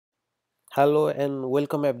Hello and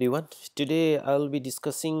welcome everyone. Today I'll be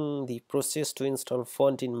discussing the process to install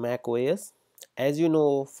font in macOS. As you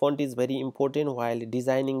know, font is very important while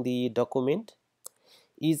designing the document.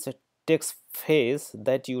 Each text face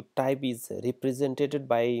that you type is represented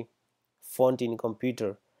by font in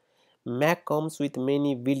computer. Mac comes with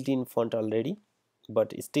many built-in font already,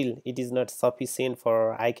 but still it is not sufficient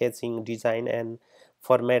for eye-catching design and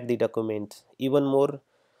format the document. Even more,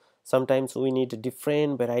 sometimes we need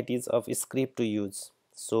different varieties of script to use,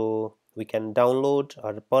 so we can download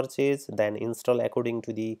or purchase then install according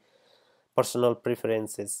to the personal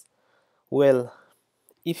preferences. Well,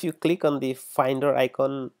 if you click on the finder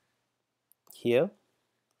icon here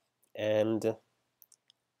and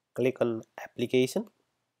click on application,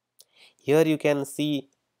 here you can see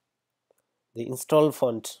the install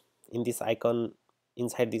font in this icon.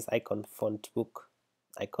 Inside this icon, font book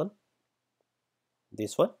icon,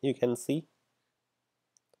 this one, you can see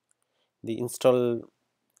the install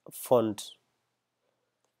font,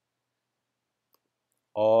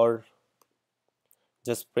 or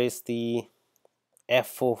just press the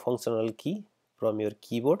F4 functional key from your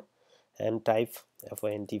keyboard and type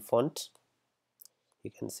font font.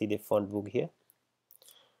 You can see the font book here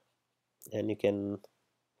and you can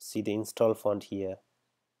see the install font here.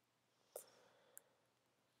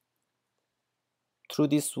 Through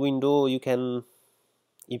this window you can,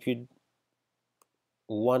 if you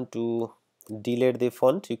want to delete the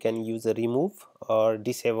font, you can use a remove or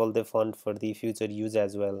disable the font for the future use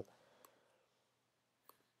as well.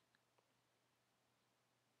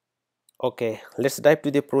 Okay, let's dive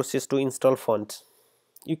to the process to install font.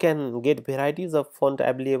 You can get varieties of font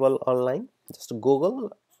available online. Just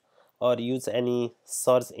Google or use any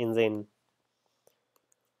search engine.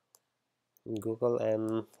 Google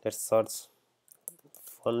and let's search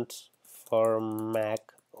font for Mac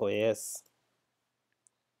OS.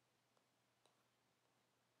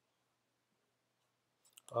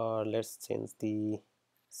 Or let's change the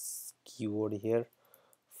keyword here,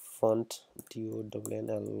 font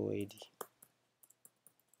DONLOAD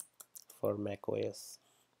for Mac OS.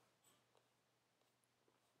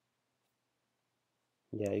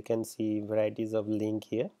 Yeah, you can see varieties of link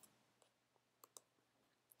here.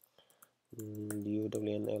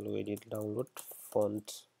 DONLOAD download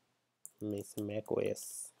font Mac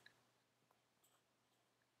OS.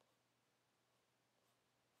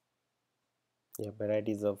 Yeah,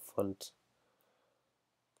 varieties of font.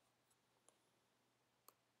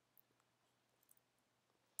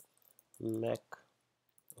 Mac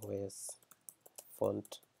OS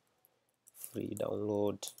font free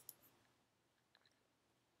download.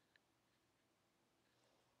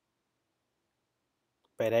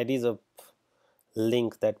 Varieties of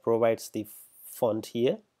link that provides the font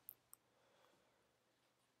here,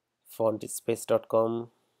 fontspace.com,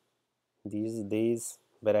 these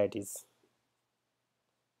varieties.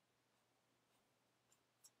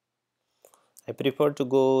 I prefer to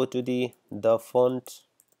go to the thefont.com.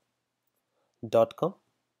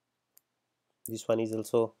 This one is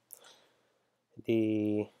also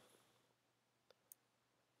the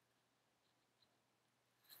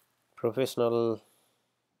professional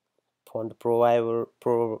font provider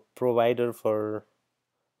for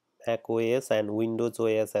Mac OS and Windows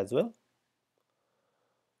OS as well.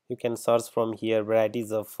 You can search from here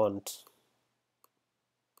varieties of font.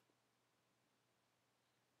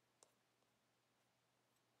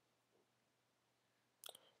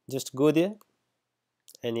 Just go there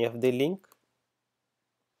and you have the link.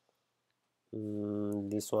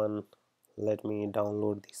 This one, let me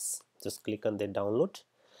download this. Just click on the download,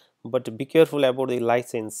 but be careful about the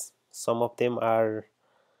license. Some of them are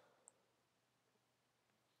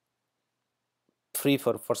free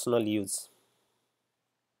for personal use.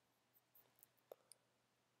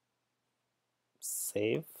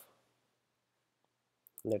 Save.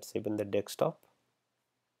 Let's save in the desktop.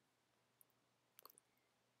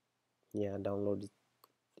 Yeah, download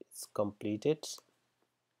is completed.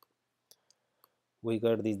 We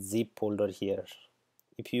got the zip folder here.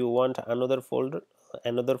 If you want another folder,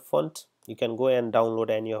 another font, you can go and download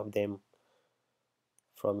any of them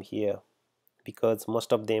from here, because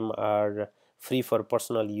most of them are free for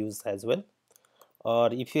personal use as well.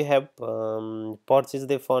 Or if you have purchased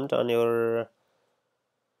the font on your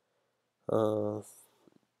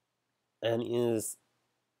and is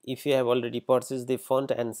if you have already purchased the font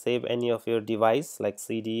and save any of your device like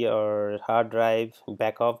CD or hard drive,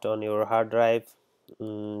 backup on your hard drive,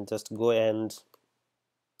 just go and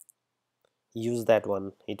use that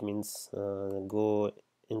one. It means go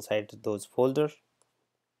inside those folders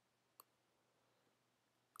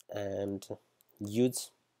and use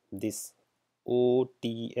this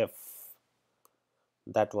OTF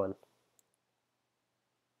that one.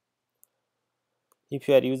 If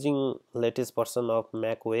you are using latest version of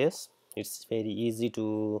Mac OS, it's very easy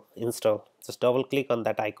to install. Just double click on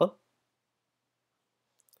that icon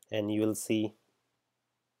and you will see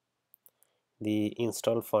the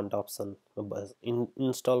install font option,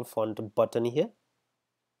 install font button here.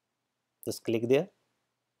 Just click there.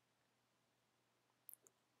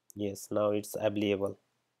 Yes, now it's available.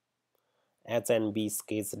 H&B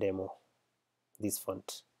Sketch Demo, this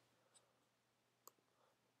font.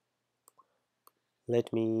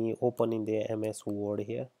 Let me open in the MS Word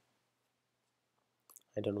here.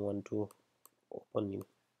 I don't want to open in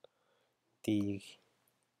the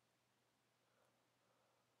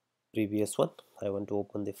previous one. I want to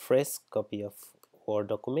open the fresh copy of Word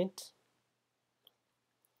document,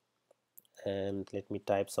 and let me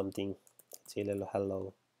type something.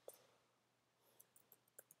 Hello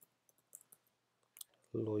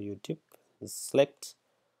YouTube. Select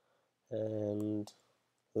and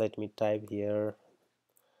let me type here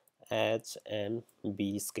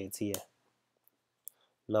H&B Sketch here.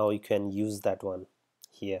 Now you can use that one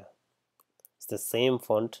here. It's the same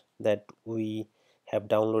font that we have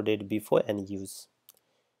downloaded before and use.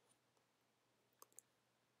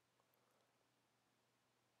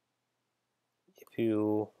 If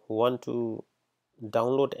you want to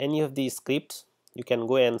download any of these scripts, you can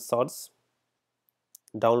go and search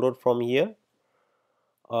download from here,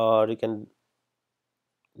 or you can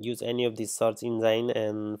use any of the search engine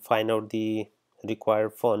and find out the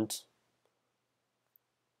required font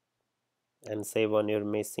and save on your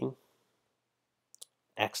machine.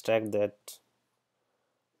 Extract that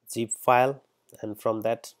zip file and from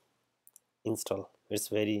that install. It's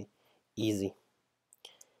very easy.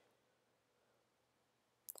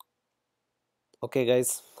 Okay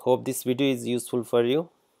guys, hope this video is useful for you.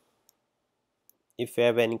 If you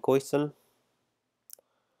have any question,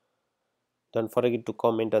 don't forget to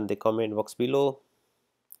comment on the comment box below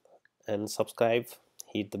and subscribe,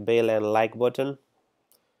 hit the bell and like button.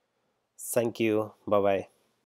 Thank you. Bye bye.